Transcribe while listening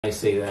I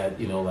say that,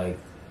 like,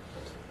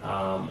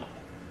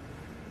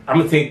 let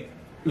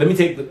me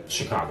take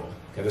Chicago.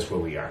 Okay, that's where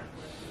we are.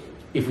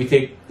 If we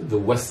take the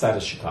west side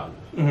of Chicago,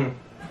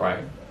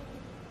 right?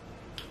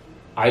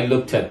 I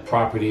looked at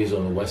properties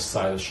on the west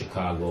side of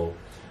Chicago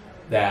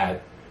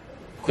that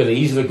could have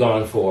easily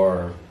gone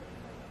for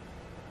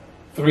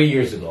 3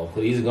 years ago,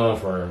 could have easily gone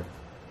for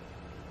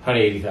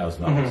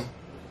 $180,000.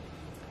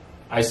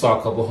 I saw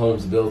a couple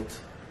homes built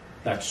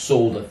that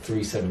sold at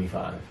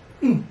 $375.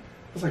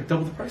 That's like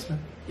double the price, man.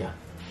 Yeah,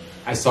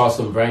 I saw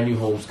some brand new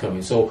homes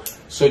coming. So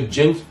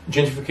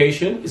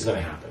gentrification is going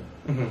to happen.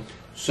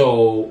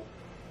 So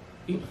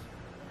it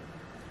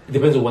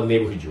depends on what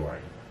neighborhood you are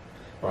in,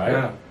 right?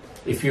 Yeah.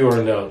 If you're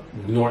on the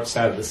north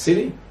side of the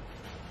city,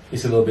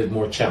 it's a little bit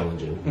more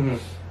challenging.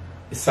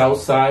 The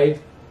south side,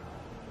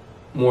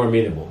 more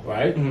amenable,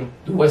 right?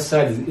 The west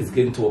side is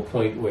getting to a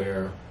point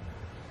where,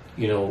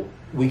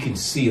 we can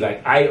see,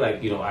 I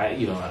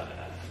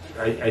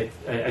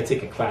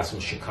take a class in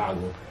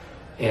Chicago,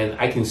 and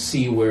I can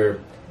see where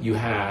you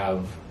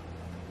have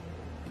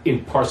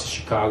in parts of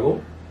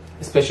Chicago,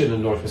 especially in the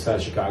northwest side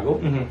of Chicago,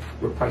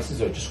 where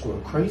prices are just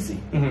going crazy.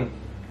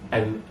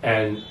 And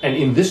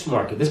in this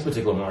market, this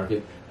particular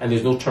market, and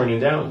there's no turning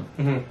down.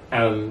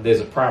 And there's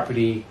a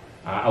property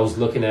I was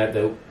looking at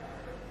that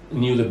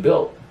newly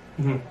built,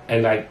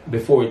 and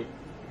before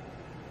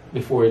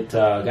it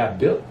got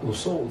built, it was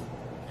sold.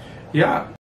 Yeah.